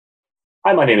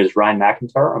Hi, my name is Ryan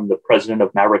McIntyre. I'm the president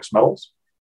of Maverix Metals.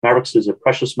 Maverix is a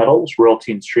precious metals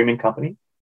royalty and streaming company.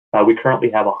 We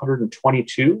currently have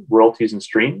 122 royalties and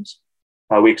streams.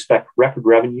 We expect record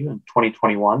revenue in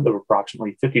 2021 of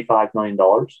approximately $55 million.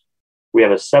 We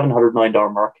have a $700 million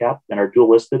market cap and are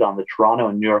dual listed on the Toronto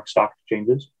and New York Stock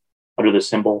Exchanges under the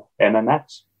symbol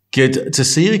MMX. Good to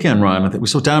see you again, Ryan. I think we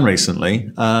saw Dan recently.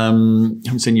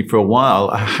 Haven't seen you for a while.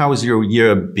 How has your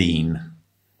year been?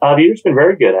 The year's been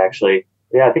very good, actually.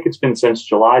 Yeah, I think it's been since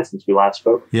July since we last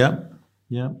spoke. Yeah.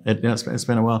 It's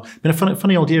been a while. Been a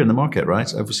funny old year in the market,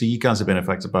 right? Obviously, you guys have been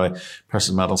affected by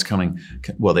precious metals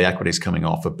the equities coming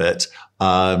off a bit.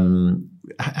 How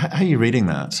are you reading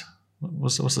that?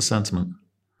 What's the sentiment?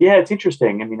 Yeah, it's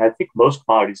interesting. I mean, I think most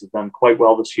commodities have done quite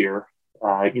well this year.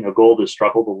 Gold has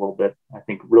struggled a little bit. I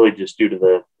think really just due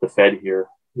to the Fed here,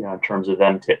 in terms of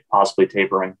them possibly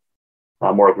tapering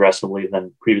more aggressively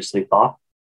than previously thought.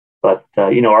 But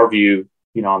our view,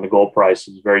 on the gold price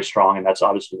is very strong, and that's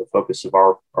obviously the focus of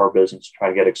our business, to try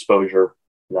to get exposure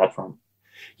to that front.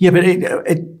 Yeah, but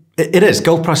it is.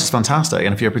 Gold price is fantastic,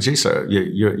 and if you're a producer,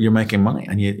 you're making money,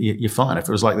 and you're fine. If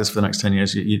it was like this for the next 10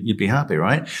 years, you'd be happy,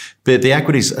 right? But the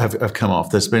equities have come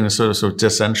off. There's been a sort of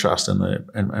disinterest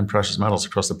in precious metals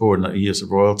across the board, and the US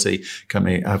royalty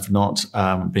company have not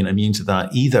been immune to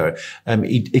that either.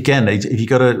 Again, have you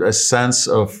got a sense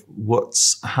of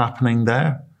what's happening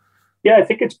there? Yeah, I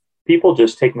think it's people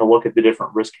just taking a look at the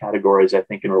different risk categories, I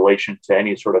think, in relation to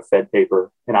any sort of Fed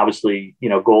taper. And obviously,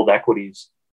 gold equities,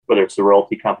 whether it's the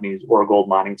royalty companies or gold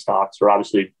mining stocks, are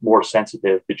obviously more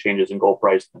sensitive to changes in gold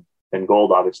price than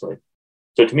gold, obviously.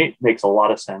 So to me, it makes a lot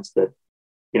of sense that,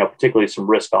 particularly some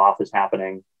risk off is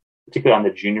happening, particularly on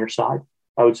the junior side,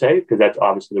 I would say, because that's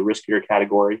obviously the riskier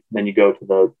category. And then you go to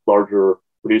the larger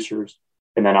producers,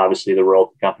 and then obviously the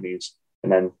royalty companies,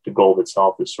 and then the gold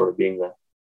itself is sort of being the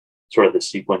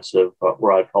sequence of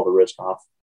where I'd call the risk off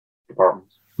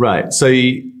departments. Right. So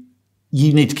you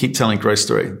need to keep telling growth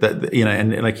story that,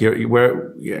 and like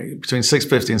we're between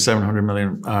 650 and 700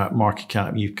 million market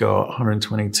cap. You've got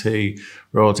 122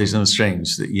 royalties and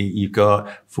streams. You've got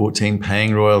 14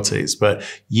 paying royalties, but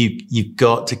you've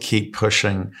got to keep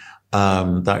pushing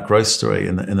that growth story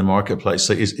in the marketplace.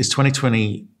 So is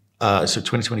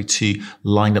 2022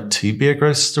 lined up to be a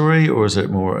growth story, or is it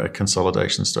more a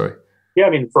consolidation story? Yeah, I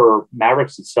mean, for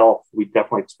Maverix itself, we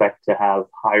definitely expect to have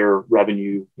higher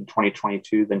revenue in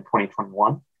 2022 than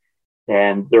 2021.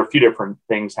 And there are a few different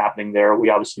things happening there. We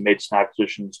obviously made some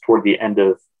acquisitions toward the end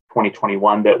of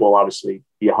 2021 that will obviously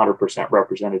be 100%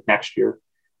 represented next year.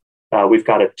 We've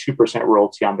got a 2%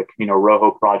 royalty on the Camino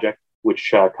Rojo project,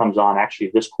 which comes on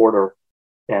actually this quarter,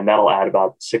 and that'll add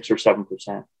about 6 or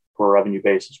 7% for our revenue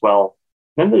base as well.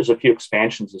 Then there's a few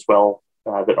expansions as well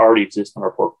that already exist in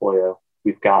our portfolio.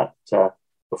 We've got a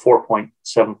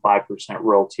 4.75%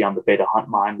 royalty on the Beta Hunt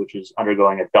mine, which is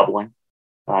undergoing a doubling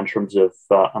in terms of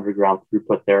underground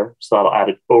throughput there. So that'll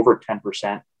add over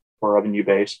 10% for revenue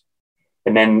base.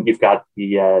 And then you've got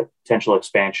the potential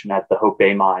expansion at the Hope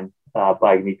Bay mine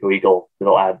by Agnico Eagle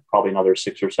that'll add probably another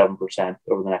 6 or 7%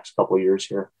 over the next couple of years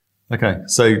here. Okay,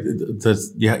 so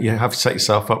you have to set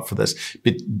yourself up for this.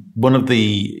 But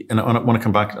and I want to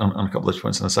come back on a couple of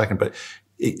points in a second, but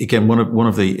again, one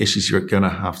of the issues you're going to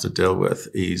have to deal with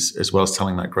is, as well as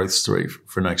telling that growth story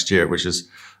for next year, which is,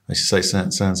 as you say,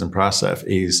 sounds impressive,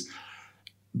 is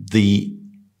the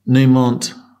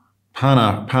Newmont,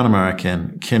 Pan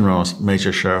American, Kinross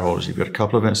major shareholders. You've got a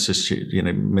couple of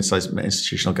mid-sized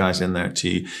institutional guys in there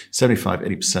too.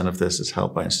 75-80% of this is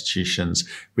held by institutions.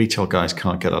 Retail guys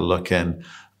can't get a look in.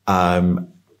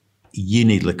 You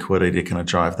need liquidity to kind of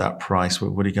drive that price.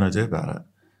 What are you going to do about it?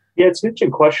 Yeah, it's an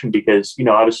interesting question because,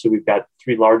 obviously we've got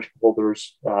 3 large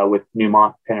holders with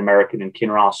Newmont, Pan American, and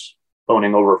Kinross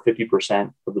owning over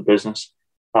 50% of the business.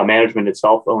 Management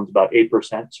itself owns about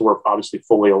 8%. So we're obviously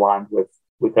fully aligned with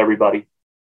everybody.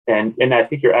 And I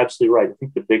think you're absolutely right. I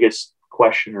think the biggest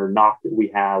question or knock that we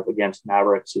have against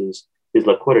Maverix is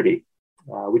liquidity.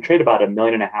 We trade about $1.5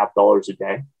 million a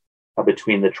day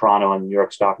between the Toronto and New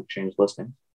York Stock Exchange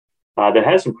listings. That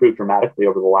has improved dramatically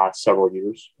over the last several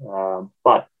years,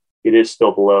 but it is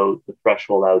still below the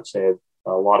threshold, I would say, of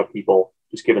a lot of people,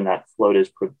 just given that float is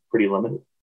pretty limited.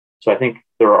 So I think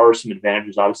there are some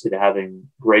advantages, obviously, to having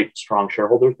great, strong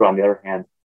shareholders, but on the other hand,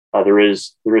 there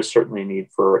is certainly a need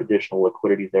for additional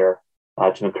liquidity there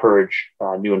to encourage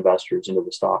new investors into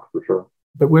the stock for sure.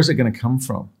 But where's it going to come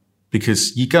from?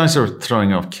 Because you guys are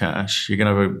throwing off cash. You're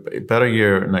going to have a better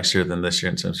year next year than this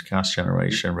year in terms of cash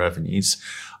generation, revenues.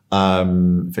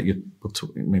 In fact,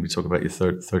 maybe talk about your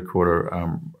third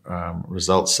quarter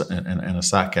results in a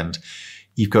second.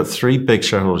 you've got three big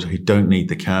shareholders who don't need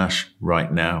the cash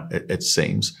right now, it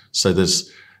seems. So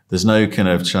there's no kind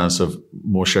of chance of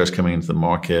more shares coming into the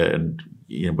market, and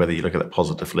whether you look at it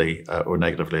positively or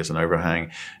negatively as an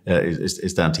overhang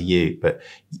is down to you. But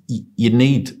you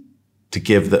need to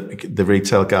give the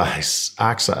retail guys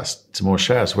access to more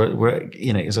shares.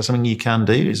 Is there something you can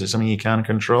do? Is it something you can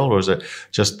control, or is it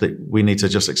just that we need to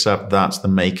just accept that's the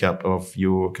makeup of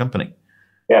your company?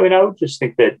 Yeah, I mean, I would just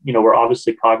think that, we're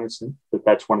obviously cognizant that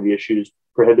that's one of the issues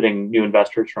prohibiting new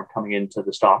investors from coming into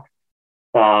the stock.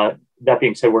 That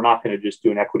being said, we're not going to just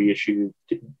do an equity issue,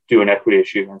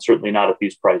 and certainly not at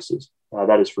these prices.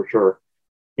 That is for sure.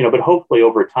 But hopefully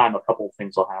over time, a couple of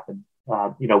things will happen.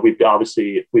 We've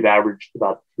averaged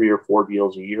about 3 or 4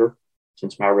 deals a year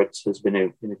since Maverix has been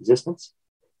in existence.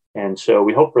 And so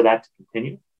we hope for that to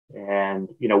continue. And,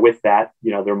 with that,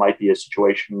 there might be a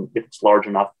situation, if it's large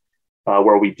enough,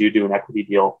 where we do an equity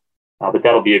deal. But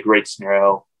that'll be a great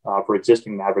scenario for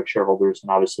existing Maverix shareholders,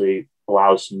 and obviously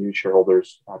allows some new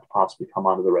shareholders to possibly come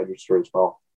onto the register as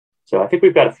well. So I think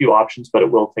we've got a few options, but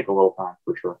it will take a little time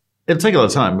for sure. It'll take a lot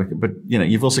of time, but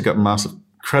you've also got massive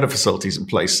credit facilities in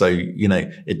place. So,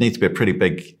 it needs to be a pretty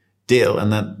big deal,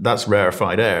 and that's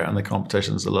rarefied air, and the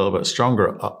competition's a little bit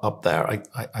stronger up there,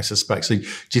 I suspect. So do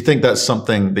you think that's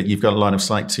something that you've got a line of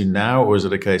sight to now, or is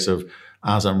it a case of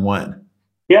as and when?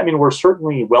 Yeah, I mean, we're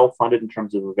certainly well funded in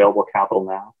terms of available capital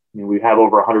now. I mean, we have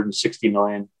over 160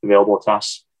 million available to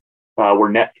us.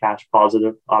 We're net cash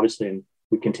positive, obviously, and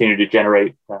we continue to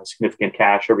generate significant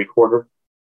cash every quarter.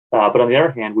 But on the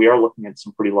other hand, we are looking at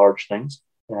some pretty large things.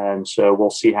 And so we'll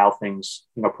see how things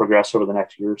progress over the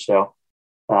next year or so.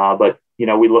 But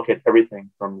we look at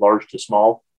everything from large to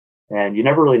small, and you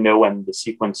never really know when the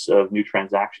sequence of new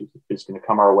transactions is going to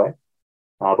come our way.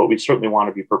 But we certainly want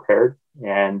to be prepared,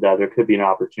 and there could be an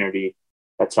opportunity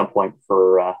at some point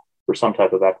for some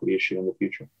type of equity issue in the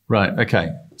future. Right.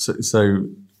 Okay. So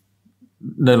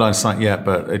no line of sight yet,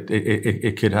 but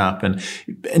it could happen.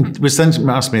 And which then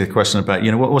asked me the question about,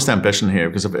 what's the ambition here?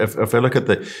 Because if I look at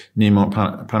the Newmont,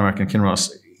 Pan American,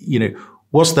 Kinross,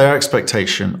 what's their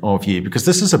expectation of you? Because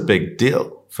this is a big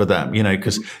deal for them,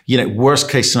 because, worst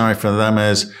case scenario for them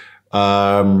is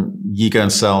you go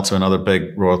and sell to another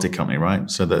big royalty company, right?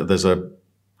 So that there's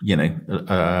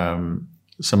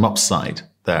some upside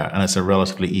there, and it's a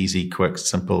relatively easy, quick,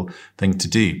 simple thing to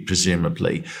do,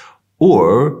 presumably.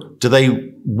 Or do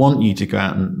they want you to go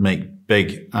out and make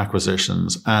big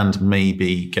acquisitions and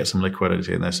maybe get some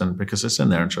liquidity in this? And because it's in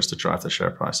their interest to drive the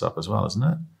share price up as well, isn't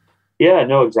it? Yeah,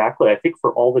 no, exactly. I think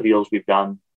for all the deals we've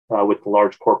done with the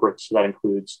large corporates, so that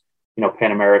includes,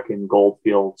 Pan American, Gold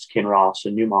Fields, Kinross,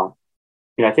 and Newmont.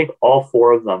 I think all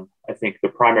 4 of them, I think the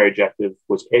primary objective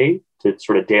was to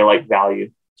sort of daylight value.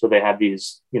 So they had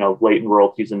these, latent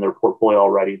royalties in their portfolio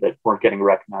already that weren't getting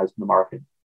recognized in the market.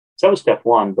 So that was step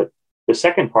one. But the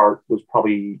second part was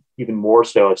probably even more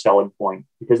so a selling point,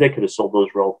 because they could have sold those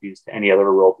royalties to any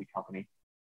other royalty company.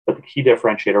 But the key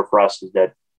differentiator for us is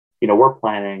that, we're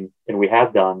planning, and we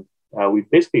have done, we've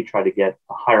basically tried to get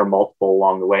a higher multiple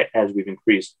along the way as we've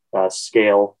increased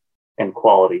scale and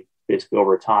quality basically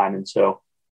over time. And so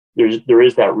there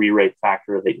is that re-rate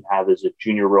factor that you have as a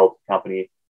junior royalty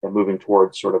company and moving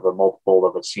towards sort of a multiple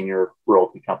of a senior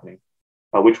royalty company,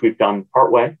 which we've done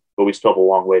partway, but we still have a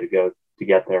long way to go to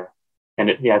get there. And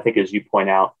I think, as you point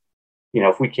out,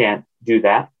 if we can't do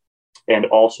that and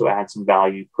also add some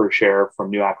value per share from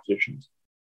new acquisitions,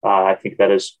 I think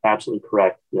that is absolutely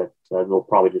correct that they'll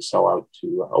probably just sell out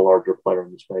to a larger player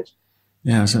in the space.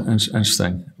 Yeah, it's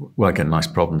interesting. Well, again, nice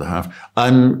problem to have.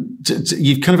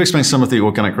 You've kind of explained some of the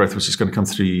organic growth which is going to come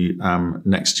through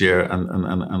next year, and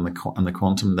the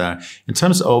quantum there. In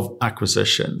terms of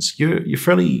acquisitions, you're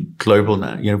fairly global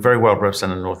now. Very well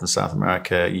represented in North and South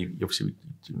America. You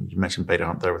mentioned Beta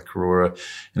Hunt there with Karora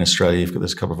in Australia.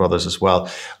 There's a couple of others as well.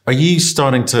 Are you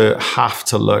starting to have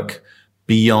to look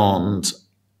beyond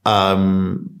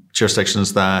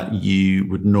jurisdictions that you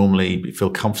would normally feel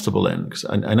comfortable in? Because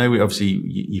I know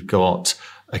you've got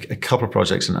a couple of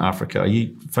projects in Africa. Are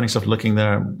you finding yourself looking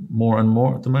there more and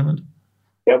more at the moment?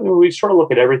 Yeah, we sort of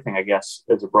look at everything, I guess,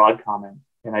 as a broad comment.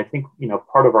 And I think,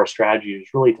 part of our strategy is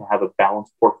really to have a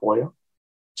balanced portfolio.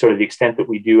 So to the extent that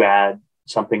we do add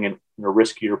something in a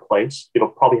riskier place, it'll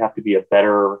probably have to be a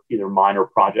better either mine or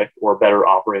project or a better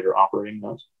operator operating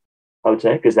those, I would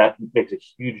say, because that makes a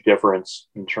huge difference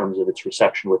in terms of its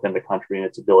reception within the country and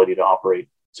its ability to operate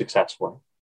successfully.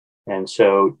 And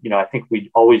so, I think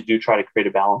we always do try to create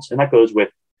a balance, and that goes with,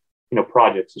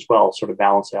 projects as well, sort of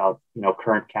balance out,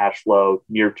 current cash flow,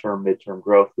 near-term, mid-term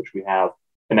growth, which we have,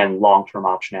 and then long-term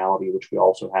optionality, which we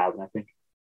also have. And I think,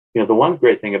 the one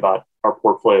great thing about our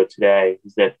portfolio today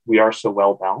is that we are so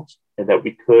well balanced and that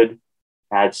we could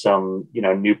add some,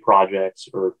 new projects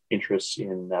or interests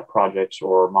in projects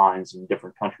or mines in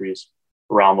different countries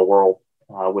around the world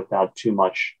without too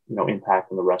much,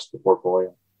 impact on the rest of the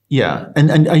portfolio. Yeah.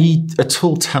 And are you at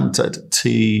all tempted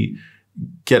to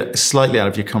get slightly out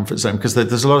of your comfort zone? Because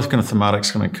there's a lot of kind of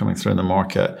thematics kind of coming through in the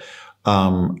market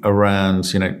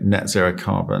around, net zero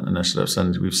carbon initiatives.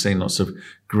 And we've seen lots of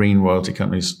green royalty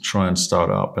companies try and start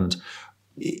up. And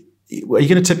are you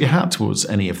going to tip your hat towards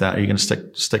any of that? Are you going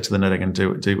to stick to the knitting and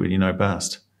do what you know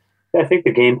best? I think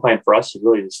the game plan for us is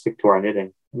really to stick to our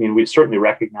knitting. I mean, we certainly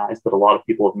recognize that a lot of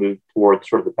people have moved towards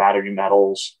sort of the battery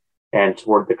metals and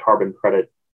toward the carbon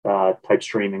credit type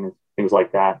streaming and things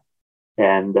like that.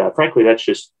 And frankly,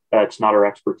 it's not our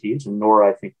expertise, and nor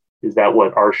I think is that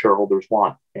what our shareholders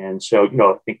want. And so,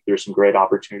 I think there's some great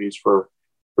opportunities for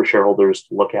shareholders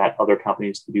to look at other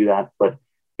companies to do that. But,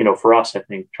 for us, I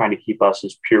think trying to keep us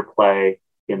as pure play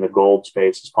in the gold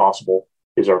space as possible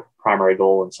is our primary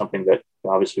goal, and something that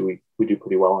obviously we do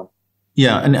pretty well in.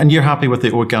 Yeah, and you're happy with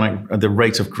the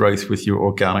rate of growth with your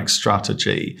organic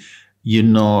strategy. You're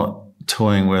not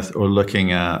toying with or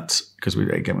looking at, because when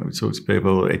we talk to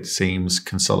people, it seems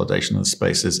consolidation in the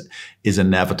space is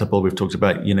inevitable. We've talked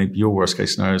about, your worst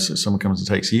case scenarios, so someone comes and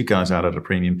takes you guys out at a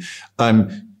premium.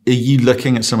 Are you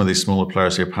looking at some of these smaller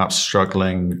players who are perhaps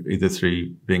struggling either through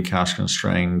being cash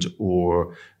constrained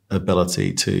or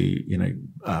ability to,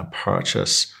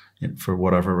 purchase for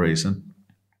whatever reason?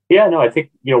 Yeah, no, I think,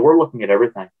 we're looking at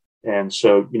everything. And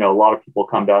so, a lot of people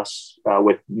come to us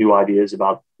with new ideas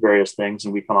about various things,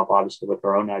 and we come up obviously with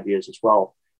our own ideas as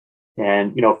well.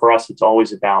 And, for us, it's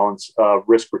always a balance of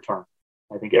risk return.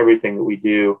 I think everything that we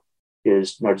do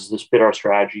is, does this fit our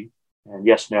strategy? And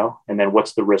yes, no. And then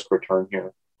what's the risk return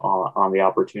here on the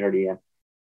opportunity? And,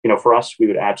 for us, we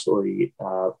would absolutely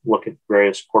look at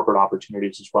various corporate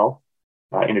opportunities as well,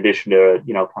 in addition to,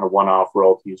 kind of one-off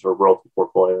royalties or royalty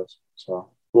portfolios. So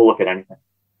we'll look at anything.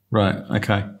 Right.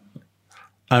 Okay.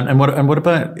 And what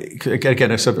about,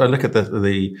 again, so I look at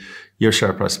your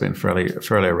share price has been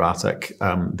fairly erratic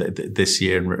this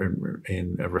year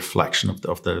in a reflection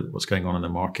of what's going on in the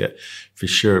market for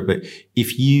sure. But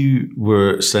if you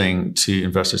were saying to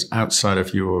investors outside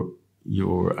of your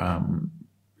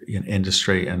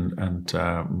industry and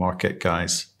market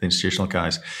guys, the institutional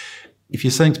guys, if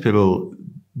you're saying to people,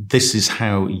 this is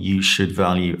how you should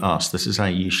value us, this is how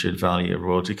you should value a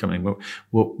royalty company,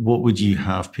 what would you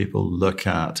have people look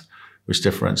at which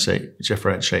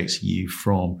differentiates you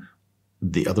from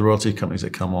the other royalty companies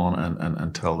that come on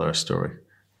and tell their story?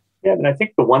 Yeah, and I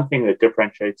think the one thing that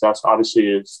differentiates us obviously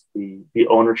is the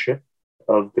ownership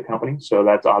of the company. So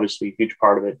that's obviously a huge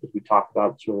part of it, as we talked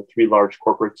about, sort of three large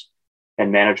corporates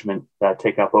and management that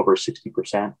take up over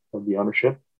 60% of the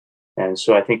ownership. And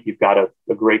so I think you've got a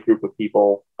great group of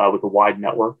people with a wide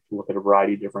network to look at a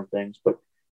variety of different things. But,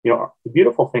 the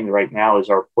beautiful thing right now is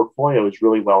our portfolio is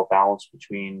really well balanced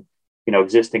between,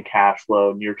 existing cash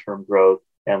flow, near-term growth,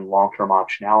 and long-term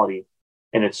optionality.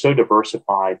 And it's so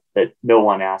diversified that no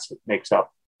one asset makes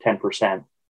up 10%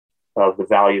 of the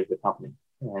value of the company.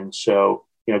 And so,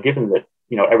 given that,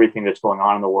 everything that's going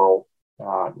on in the world,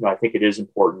 I think it is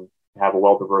important to have a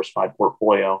well-diversified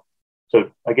portfolio. So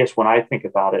I guess when I think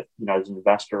about it, as an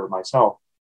investor myself,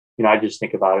 I just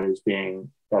think about it as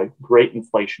being a great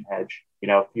inflation hedge.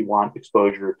 If you want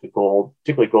exposure to gold,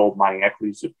 particularly gold mining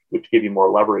equities, which give you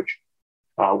more leverage,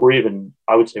 I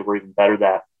would say we're even better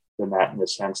than that in the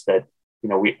sense that,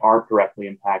 we aren't directly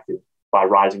impacted by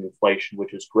rising inflation,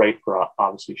 which is great for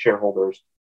obviously shareholders.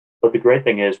 But the great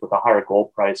thing is with a higher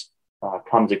gold price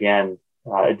comes again,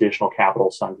 additional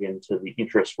capital sunk into the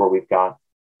interest where we've got,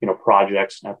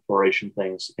 projects and exploration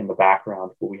things in the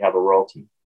background where we have a royalty.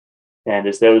 And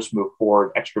as those move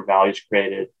forward, extra value is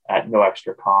created at no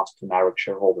extra cost to Maverick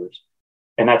shareholders.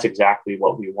 And that's exactly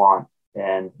what we want.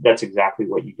 And that's exactly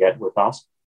what you get with us.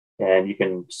 And you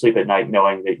can sleep at night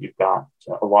knowing that you've got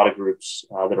a lot of groups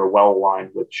that are well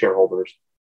aligned with shareholders.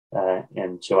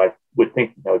 And so I would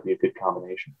think that would be a good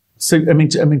combination. So,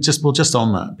 just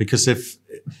on that, because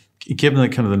given the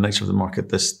kind of the nature of the market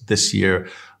this year,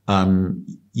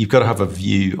 you've got to have a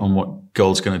view on what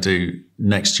gold's going to do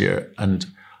next year. And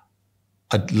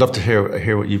I'd love to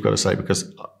hear what you've got to say,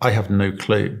 because I have no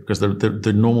clue, because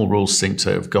the normal rules seem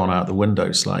to have gone out the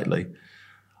window slightly,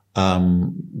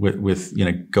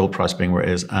 with gold price being where it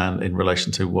is and in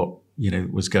relation to what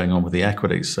was going on with the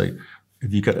equities. So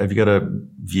have you got a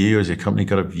view, has your company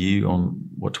got a view on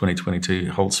what 2022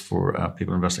 holds for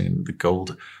people investing in the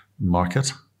gold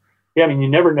market? Yeah, you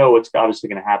never know what's obviously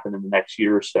going to happen in the next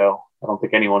year or so. I don't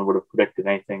think anyone would have predicted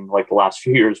anything like the last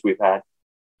few years we've had.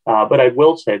 But I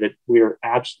will say that we are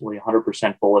absolutely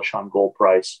 100% bullish on gold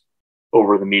price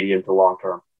over the medium to long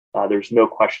term. There's no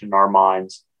question in our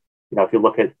minds. If you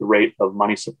look at the rate of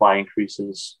money supply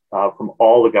increases from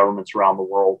all the governments around the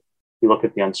world, you look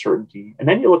at the uncertainty, and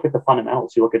then you look at the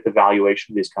fundamentals. You look at the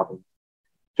valuation of these companies.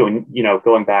 So,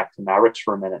 going back to Maverix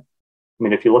for a minute, I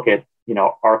mean, if you look at,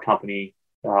 our company,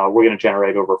 we're going to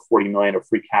generate over 40 million of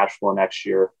free cash flow next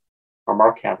year. Our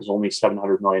market cap is only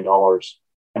 $700 million.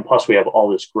 And plus we have all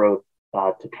this growth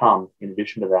to come in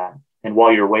addition to that. And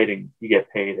while you're waiting, you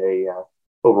get paid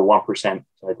over 1%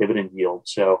 dividend yield.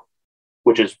 So,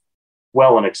 which is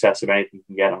well in excess of anything you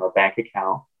can get on a bank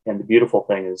account. And the beautiful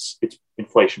thing is it's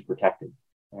inflation protected.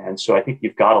 And so I think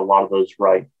you've got a lot of those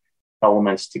right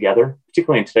elements together,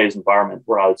 particularly in today's environment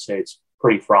where I would say it's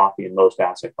pretty frothy in most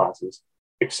asset classes,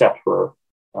 except for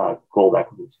gold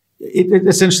equities.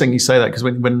 It's interesting you say that, because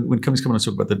when companies come on and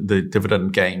talk about the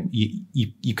dividend game,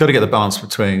 you've got to get the balance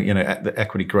between the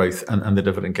equity growth and the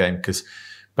dividend game, because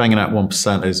banging out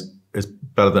 1% is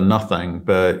better than nothing.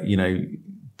 But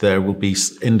there will be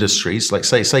industries like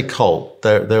say coal,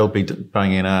 they'll be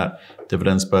banging out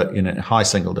dividends, but high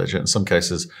single digit, in some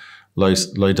cases low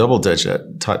double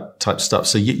digit type stuff.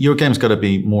 So your game's got to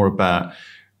be more about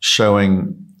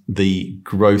showing the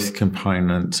growth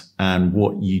component and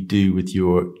what you do with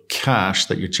your cash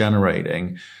that you're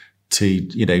generating to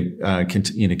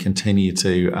continue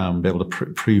to be able to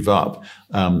prove up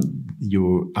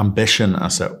your ambition,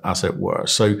 as it were.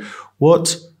 So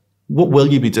what will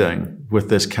you be doing with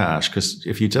this cash? Because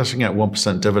if you're dishing out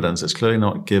 1% dividends, it's clearly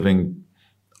not giving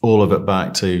all of it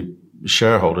back to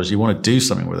shareholders. You want to do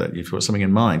something with it. You've got something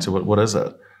in mind. So what is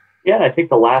it? Yeah, and I think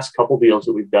the last couple of deals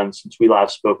that we've done since we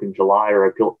last spoke in July are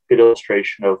a good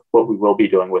illustration of what we will be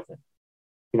doing with it.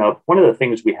 One of the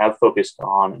things we have focused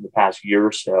on in the past year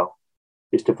or so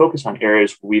is to focus on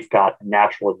areas where we've got a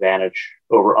natural advantage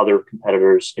over other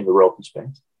competitors in the royalty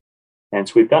space. And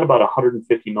so we've done about $150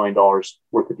 million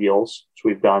worth of deals. So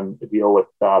we've done a deal with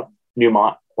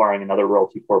Newmont, acquiring another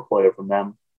royalty portfolio from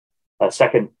them, a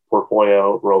second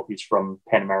portfolio of royalties from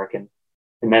Pan American.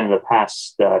 And then in the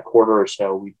past quarter or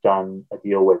so, we've done a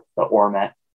deal with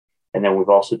Auramet. And then we've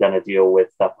also done a deal with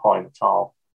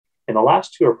Polymetal. And the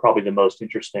last two are probably the most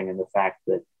interesting in the fact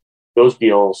that those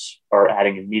deals are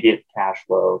adding immediate cash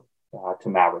flow to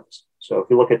Maverix. So if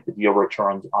you look at the deal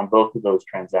returns on both of those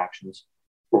transactions,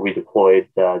 where we deployed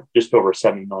just over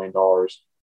 $70 million,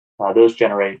 those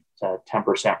generate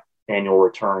 10% annual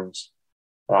returns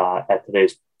at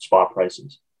today's spot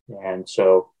prices. And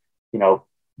so,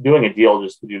 doing a deal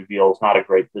just to do a deal is not a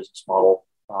great business model,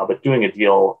 but doing a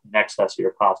deal in excess of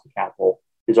your cost of capital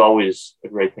is always a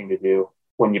great thing to do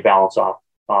when you balance off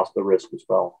the risk as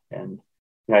well. And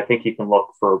I think you can look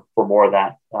for more of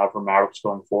that for Maverix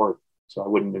going forward. So I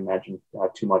wouldn't imagine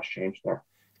too much change there.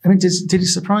 I mean, did it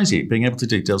surprise you being able to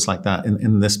do deals like that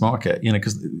in this market?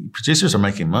 Because producers are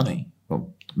making money.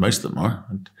 Well, most of them are.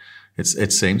 And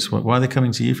it seems. Why are they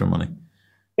coming to you for money?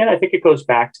 Yeah, I think it goes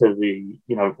back to the,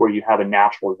 where you have a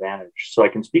natural advantage. So I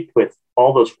can speak with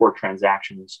all those 4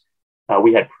 transactions.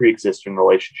 We had pre-existing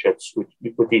relationships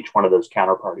with each one of those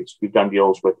counterparties. We've done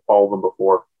deals with all of them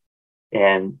before.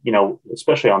 And,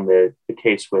 especially on the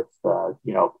case with,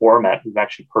 Auramet, we've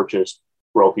actually purchased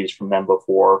royalties from them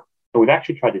before. And we've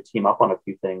actually tried to team up on a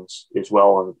few things as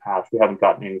well in the past. We haven't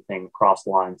gotten anything across the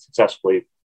line successfully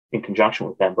in conjunction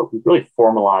with them, but we've really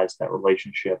formalized that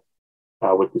relationship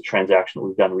with the transaction that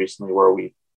we've done recently, where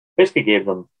we basically gave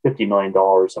them $50 million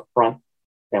up front,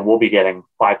 and we'll be getting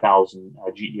 5,000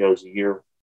 GEOs a year.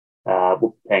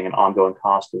 We'll be paying an ongoing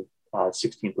cost of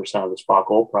 16% of the spot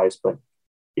gold price, but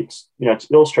it's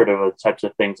illustrative of the types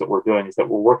of things that we're doing, is that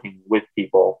we're working with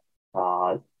people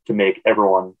to make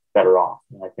everyone better off.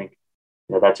 And I think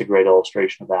that's a great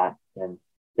illustration of that. And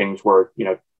things where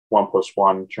 1 +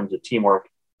 1 in terms of teamwork,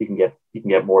 you can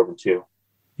get more than 2.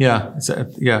 Yeah,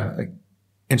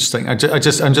 interesting. I'm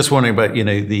just wondering about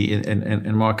the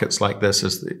in markets like this,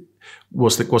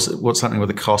 what's happening with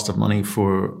the cost of money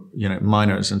for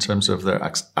miners in terms of their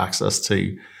access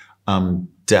to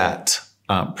debt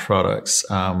products.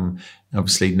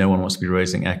 Obviously, no one wants to be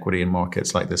raising equity in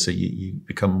markets like this, so you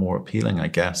become more appealing, I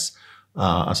guess,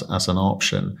 as an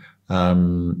option. Are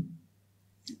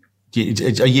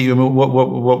you?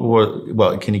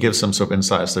 Well, can you give some sort of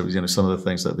insight as to some of the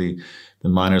things that the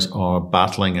miners are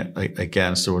battling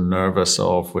against or nervous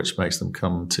of, which makes them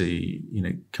come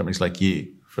to companies like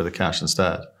you for the cash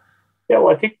instead? Yeah,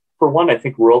 well, I think for one,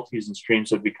 royalties and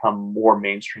streams have become more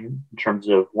mainstream in terms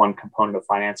of one component of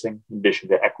financing, in addition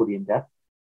to equity and debt.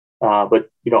 But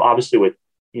obviously, with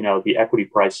the equity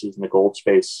prices in the gold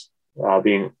space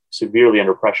being severely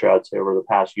under pressure, I'd say over the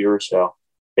past year or so,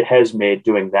 it has made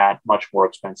doing that much more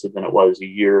expensive than it was a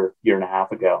year and a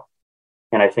half ago.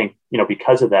 And I think,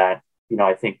 because of that,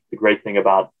 I think the great thing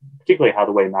about particularly how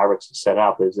the way Maverix is set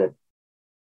up is that,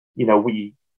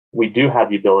 we do have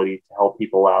the ability to help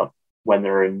people out when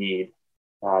they're in need,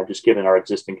 just given our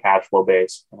existing cash flow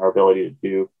base and our ability to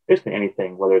do basically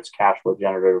anything, whether it's cash flow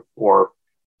generative or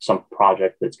some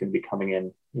project that's going to be coming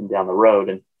in down the road.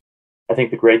 And I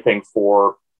think the great thing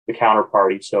for the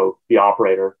counterparty, so the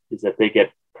operator, is that they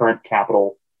get current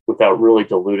capital without really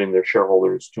diluting their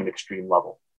shareholders to an extreme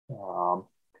level.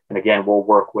 And again, we'll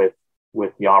work with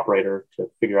the operator to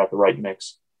figure out the right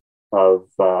mix of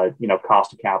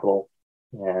cost of capital,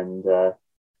 and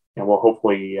we'll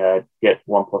hopefully get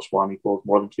 1 + 1 =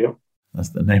 more than 2. That's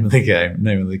the name of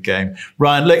the game.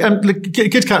 Ryan, look,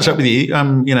 good to catch up with you.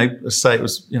 Say it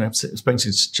was, it's been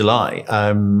since July.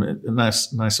 A nice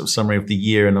sort of summary of the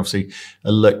year, and obviously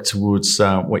a look towards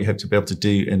what you hope to be able to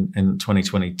do in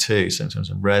 2022. So in terms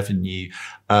of revenue,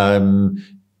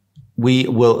 we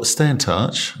will stay in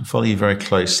touch, follow you very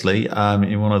closely.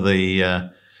 In one of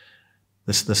the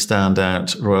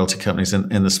standout royalty companies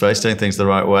in the space, doing things the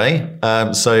right way.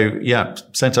 So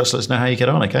stay in touch. Let us know how you get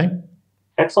on. Okay.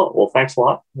 Excellent. Well, thanks a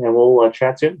lot, and we'll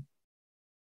chat soon.